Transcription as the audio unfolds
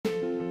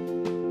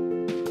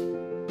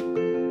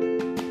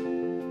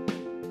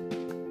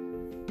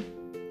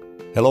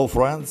Hello,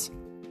 friends.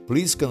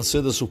 Please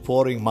consider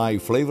supporting my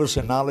Flavors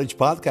and Knowledge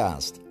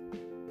podcast.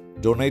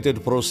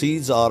 Donated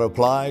proceeds are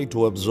applied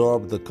to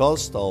absorb the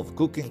cost of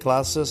cooking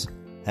classes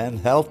and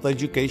health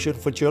education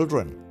for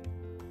children.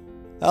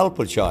 Help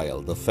a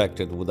child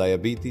affected with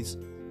diabetes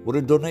with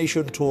a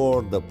donation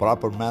toward the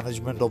proper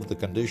management of the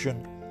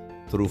condition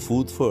through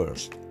Food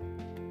First.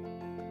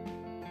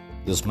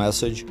 This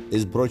message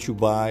is brought to you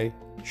by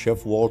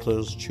Chef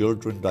Walter's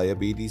Children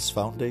Diabetes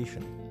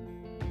Foundation.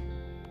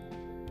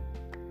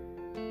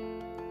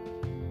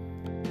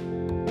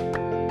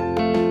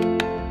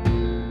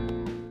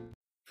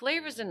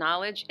 Flavors and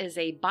Knowledge is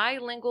a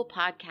bilingual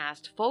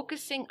podcast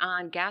focusing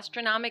on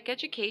gastronomic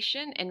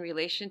education in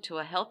relation to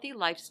a healthy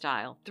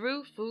lifestyle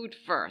through Food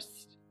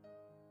First.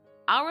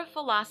 Our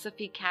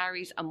philosophy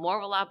carries a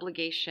moral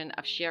obligation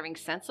of sharing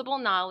sensible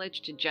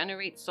knowledge to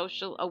generate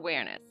social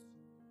awareness.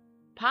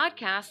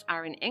 Podcasts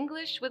are in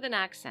English with an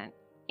accent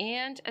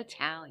and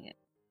Italian.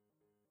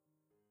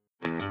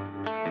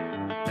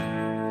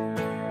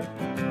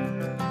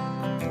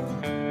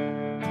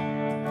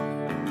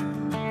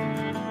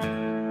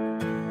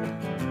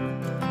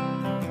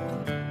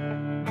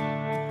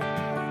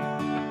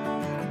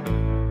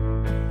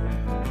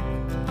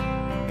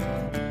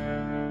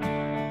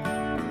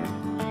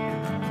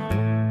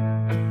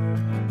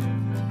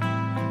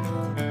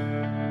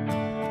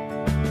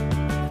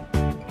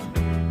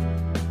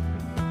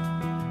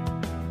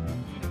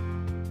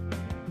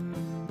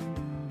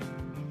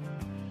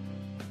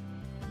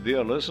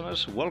 Dear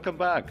listeners, welcome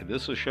back.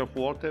 This is Chef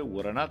Walter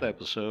with another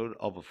episode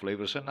of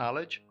Flavors and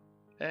Knowledge.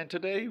 And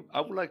today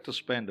I would like to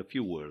spend a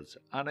few words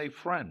on a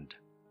friend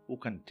who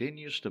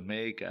continues to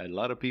make a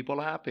lot of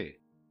people happy.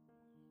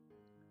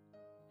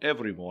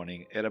 Every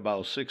morning at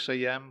about 6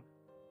 a.m.,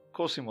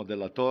 Cosimo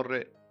della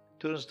Torre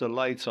turns the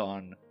lights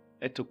on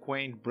at the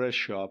quaint bread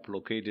shop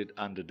located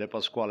on the De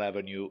Pasquale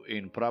Avenue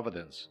in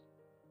Providence.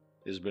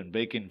 He's been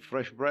baking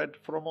fresh bread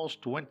for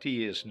almost 20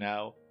 years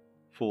now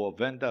for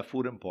Venda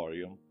Food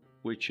Emporium,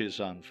 which is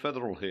on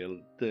Federal Hill,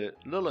 the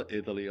Little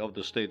Italy of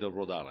the state of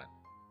Rhode Island.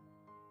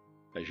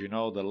 As you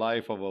know, the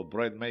life of a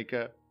bread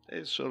maker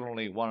is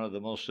certainly one of the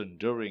most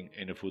enduring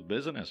in the food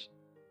business.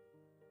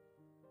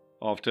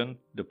 Often,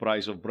 the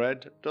price of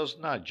bread does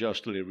not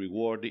justly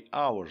reward the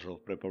hours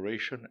of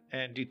preparation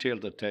and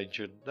detailed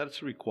attention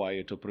that's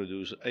required to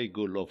produce a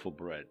good loaf of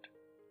bread.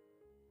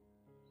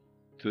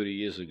 30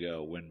 years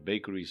ago, when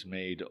bakeries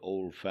made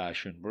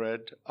old-fashioned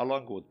bread,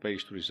 along with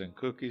pastries and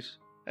cookies,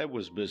 it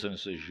was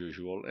business as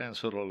usual and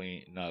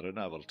certainly not a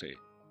novelty.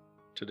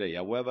 Today,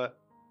 however,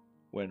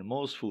 when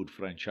most food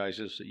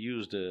franchises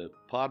use the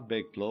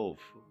pot-baked loaf,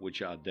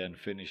 which are then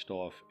finished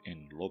off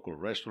in local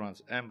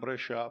restaurants and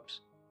bread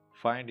shops,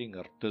 finding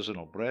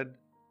artisanal bread,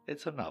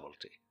 it's a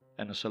novelty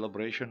and a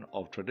celebration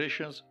of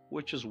traditions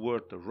which is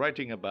worth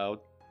writing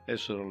about and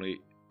certainly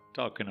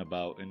talking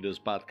about in this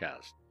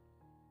podcast.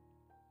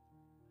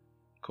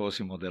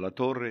 Cosimo della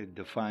Torre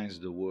defines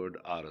the word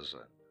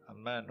artisan, a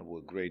man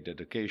with great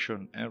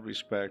dedication and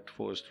respect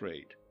for his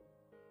trade.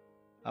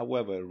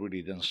 However, it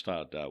really didn't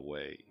start that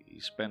way. He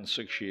spent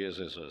 6 years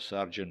as a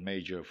sergeant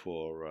major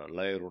for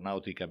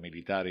l'Aeronautica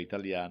Militare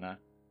Italiana,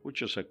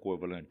 which is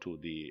equivalent to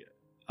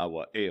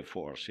our Air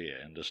Force here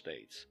in the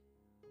States.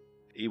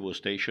 He was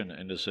stationed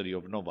in the city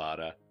of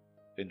Novara,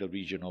 in the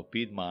region of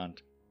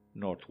Piedmont,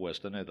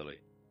 northwestern Italy.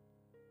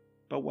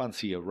 But once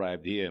he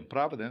arrived here in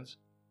Providence,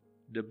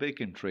 the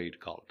baking trade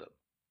called him.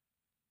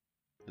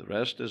 The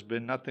rest has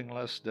been nothing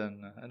less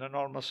than an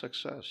enormous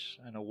success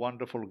and a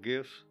wonderful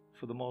gift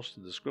for the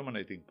most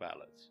discriminating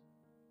palates.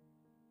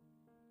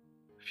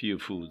 Few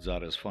foods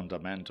are as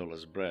fundamental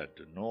as bread,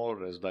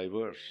 nor as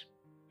diverse.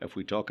 If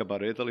we talk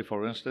about Italy,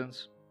 for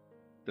instance,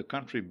 the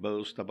country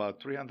boasts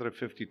about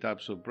 350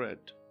 types of bread,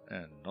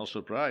 and no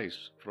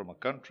surprise from a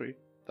country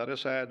that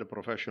has had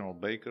professional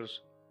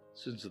bakers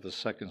since the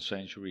 2nd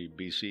century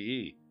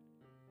BCE.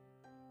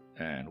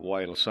 And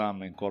while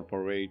some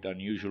incorporate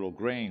unusual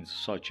grains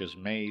such as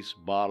maize,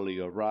 barley,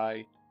 or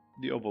rye,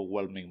 the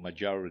overwhelming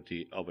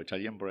majority of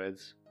Italian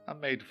breads are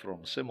made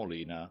from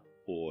semolina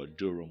or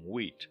durum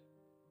wheat.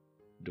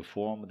 The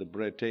form the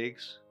bread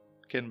takes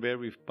can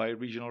vary by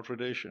regional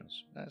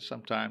traditions, and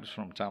sometimes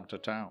from town to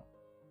town.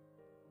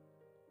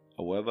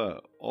 However,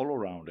 all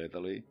around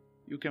Italy,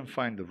 you can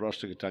find the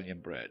rustic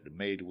Italian bread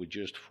made with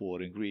just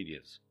 4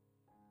 ingredients.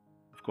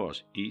 Of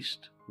course,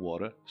 yeast,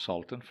 water,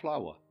 salt, and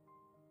flour.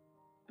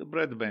 The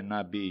bread may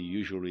not be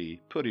usually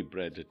pretty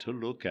bread to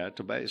look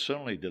at, but it's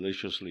certainly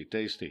deliciously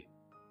tasty.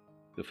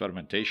 The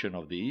fermentation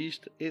of the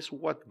yeast is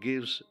what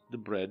gives the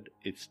bread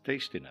its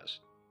tastiness.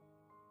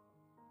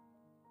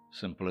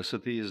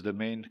 Simplicity is the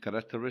main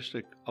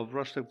characteristic of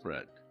rustic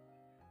bread,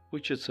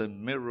 which is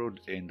mirrored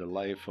in the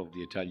life of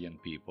the Italian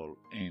people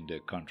in the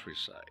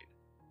countryside.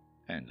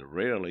 And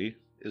rarely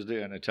is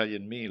there an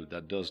Italian meal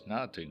that does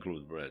not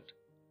include bread.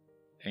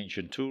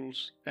 Ancient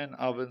tools and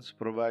ovens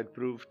provide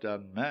proof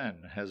that man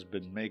has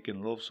been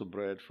making loaves of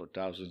bread for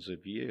thousands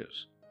of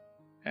years.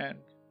 And,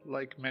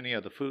 like many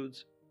other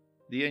foods,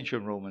 the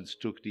ancient Romans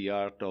took the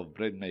art of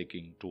bread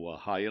making to a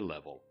higher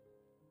level.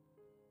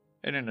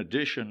 And in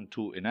addition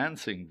to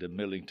enhancing the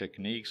milling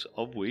techniques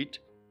of wheat,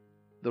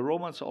 the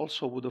Romans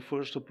also were the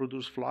first to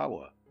produce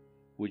flour,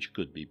 which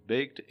could be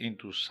baked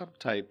into some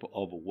type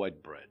of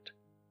white bread.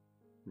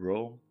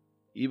 Rome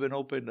even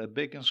opened a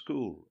baking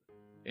school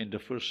in the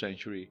 1st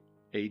century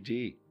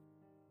AD.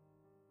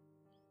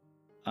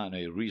 On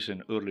a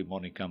recent early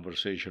morning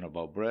conversation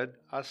about bread,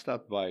 I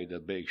stopped by the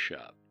bake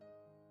shop.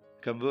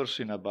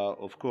 Conversing about,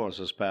 of course,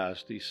 his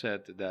past, he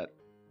said that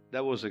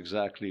was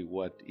exactly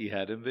what he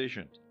had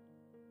envisioned.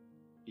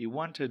 He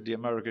wanted the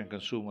American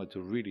consumer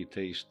to really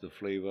taste the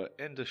flavor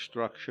and the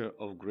structure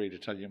of great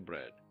Italian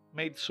bread,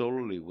 made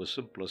solely with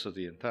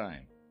simplicity and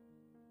time.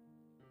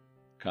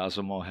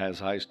 Cosimo has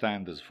high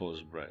standards for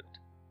his bread.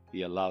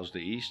 He allows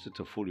the yeast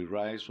to fully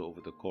rise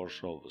over the course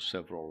of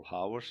several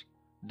hours,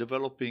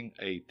 developing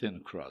a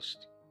thin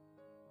crust.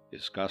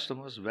 His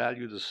customers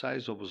value the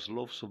size of his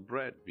loaves of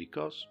bread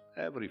because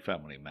every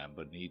family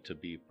member needs to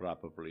be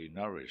properly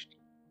nourished.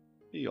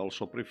 He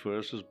also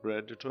prefers his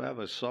bread to have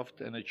a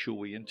soft and a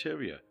chewy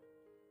interior,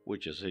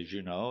 which, as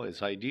you know,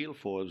 is ideal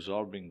for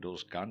absorbing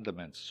those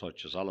condiments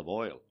such as olive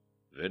oil,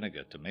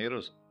 vinegar,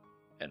 tomatoes,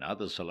 and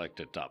other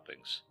selected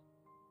toppings.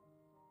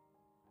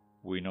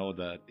 We know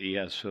that he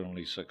has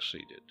certainly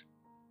succeeded,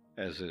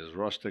 as his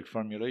rustic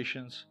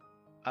formulations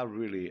are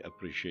really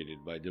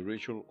appreciated by the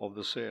ritual of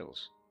the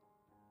sales.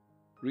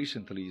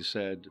 Recently he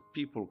said,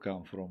 people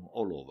come from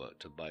all over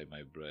to buy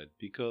my bread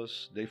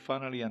because they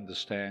finally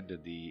understand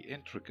the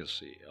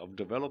intricacy of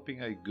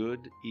developing a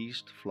good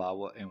yeast,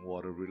 flour, and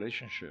water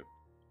relationship,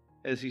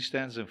 as he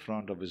stands in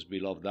front of his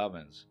beloved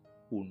ovens,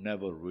 who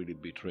never really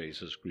betrays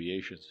his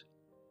creations.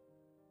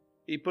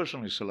 He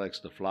personally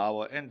selects the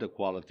flour and the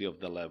quality of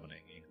the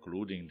leavening,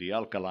 including the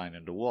alkaline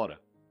in the water,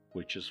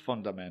 which is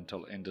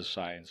fundamental in the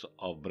science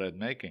of bread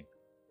making.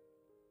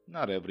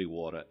 Not every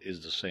water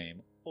is the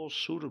same or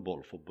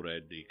suitable for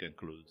bread, he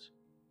concludes.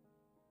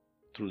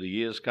 Through the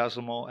years,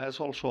 Cosimo has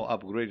also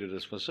upgraded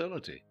his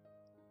facility,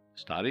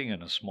 starting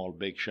in a small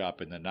bake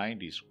shop in the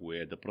 90s,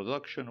 where the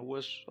production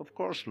was, of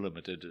course,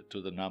 limited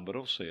to the number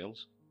of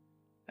sales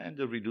and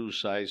the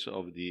reduced size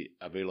of the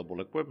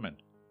available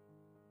equipment.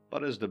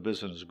 But as the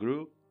business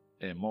grew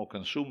and more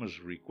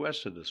consumers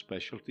requested the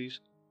specialties,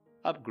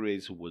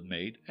 upgrades were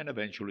made and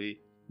eventually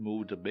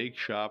moved the bake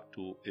shop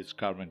to its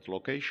current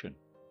location.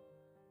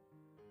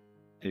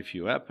 If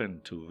you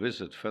happen to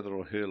visit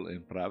Federal Hill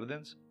in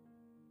Providence,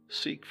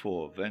 seek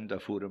for Venda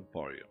Food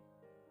Emporium.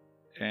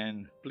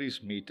 And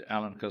please meet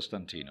Alan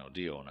Costantino,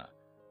 the owner,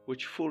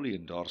 which fully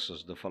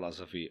endorses the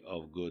philosophy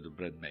of good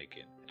bread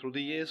making. Through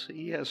the years,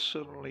 he has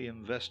certainly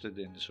invested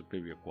in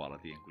superior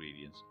quality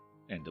ingredients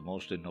and the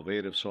most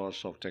innovative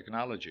source of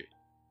technology.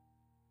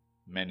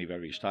 Many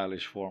very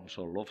stylish forms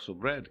of loaves of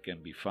bread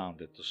can be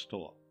found at the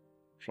store,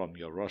 from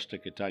your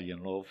rustic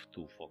Italian loaf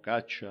to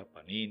focaccia,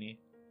 panini,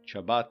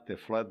 ciabatte,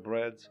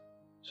 flatbreads,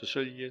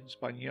 Sicilian,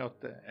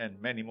 spagnotte,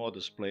 and many more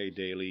displayed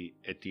daily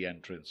at the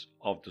entrance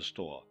of the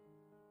store.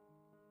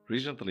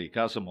 Recently,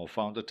 Cosimo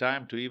found the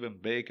time to even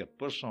bake a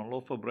personal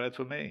loaf of bread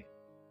for me.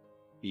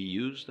 He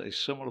used a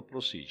similar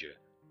procedure,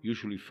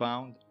 usually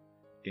found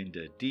in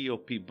the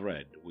DOP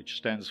bread, which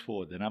stands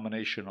for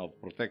Denomination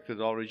of Protected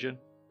Origin,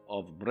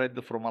 of bread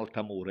from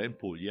Altamura in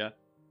Puglia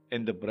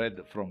and the bread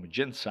from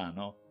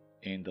Genzano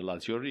in the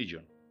Lazio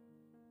region.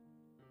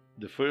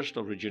 The first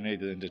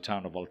originated in the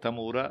town of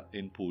Altamura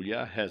in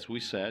Puglia, as we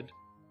said,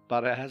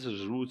 but it has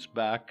its roots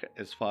back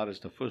as far as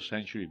the 1st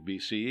century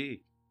BCE.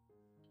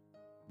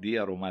 The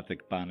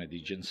aromatic pane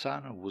di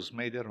Genzano was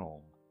made at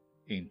home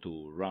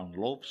into round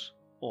loaves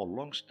or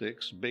long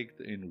sticks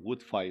baked in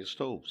wood-fired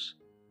stoves.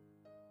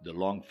 The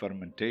long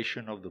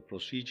fermentation of the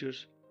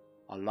procedures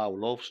allow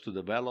loaves to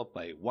develop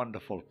a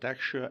wonderful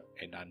texture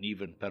and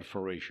uneven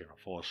perforation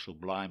for a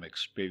sublime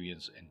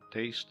experience in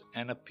taste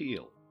and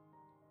appeal.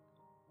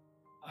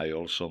 I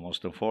also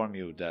must inform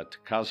you that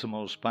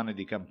Cosimo's pane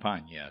di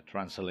campagna,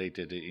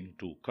 translated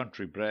into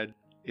country bread,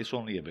 is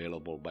only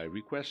available by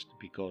request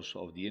because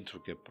of the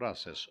intricate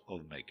process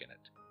of making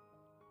it.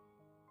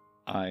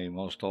 I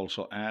must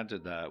also add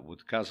that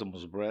with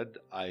Cosimo's bread,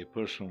 I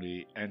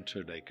personally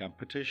entered a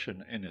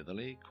competition in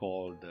Italy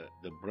called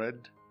the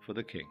Bread for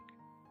the King,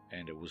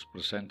 and it was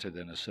presented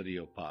in the city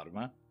of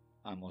Parma.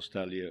 I must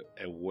tell you,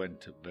 it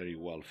went very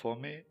well for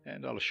me,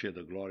 and I'll share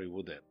the glory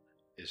with him,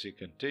 as he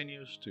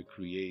continues to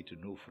create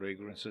new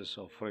fragrances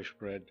of fresh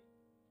bread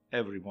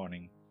every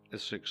morning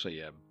at 6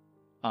 a.m.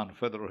 on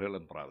Federal Hill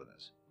in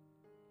Providence.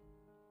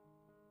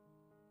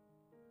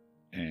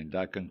 And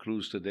that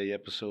concludes today's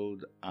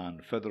episode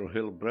on Federal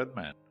Hill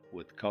Breadman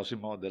with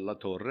Cosimo della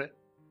Torre.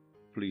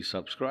 Please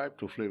subscribe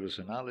to Flavors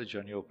and Knowledge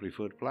on your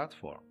preferred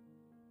platform.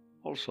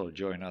 Also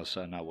join us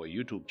on our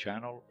YouTube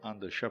channel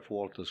under Chef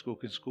Walter's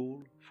Cooking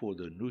School for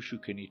the Nushu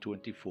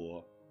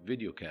 24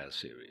 videocast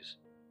series.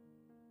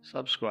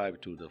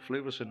 Subscribe to the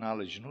Flavors and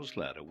Knowledge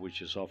newsletter,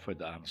 which is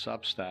offered on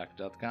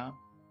Substack.com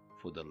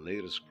for the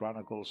latest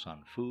chronicles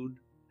on food,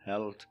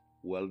 health,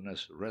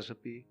 wellness,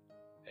 recipe,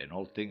 and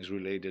all things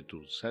related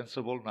to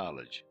sensible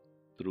knowledge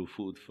through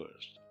food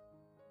first.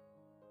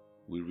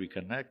 We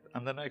reconnect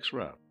on the next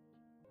round.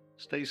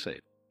 Stay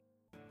safe.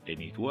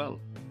 and eat well.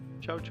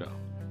 Ciao, ciao.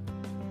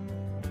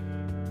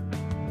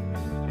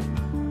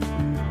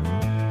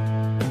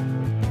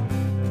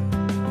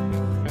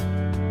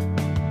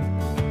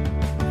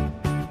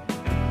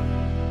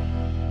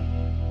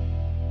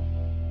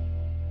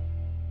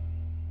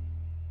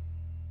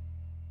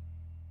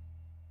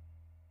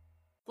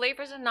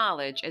 Flavors and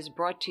Knowledge is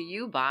brought to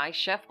you by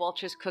Chef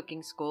Walter's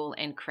Cooking School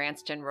in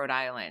Cranston, Rhode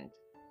Island.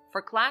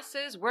 For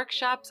classes,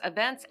 workshops,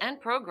 events, and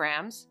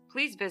programs,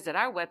 please visit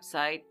our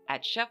website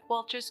at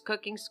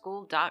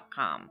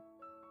chefwalterscookingschool.com.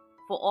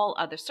 For all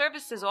other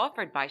services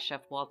offered by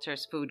Chef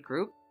Walter's Food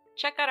Group,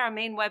 check out our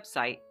main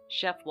website,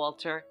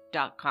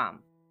 chefwalter.com.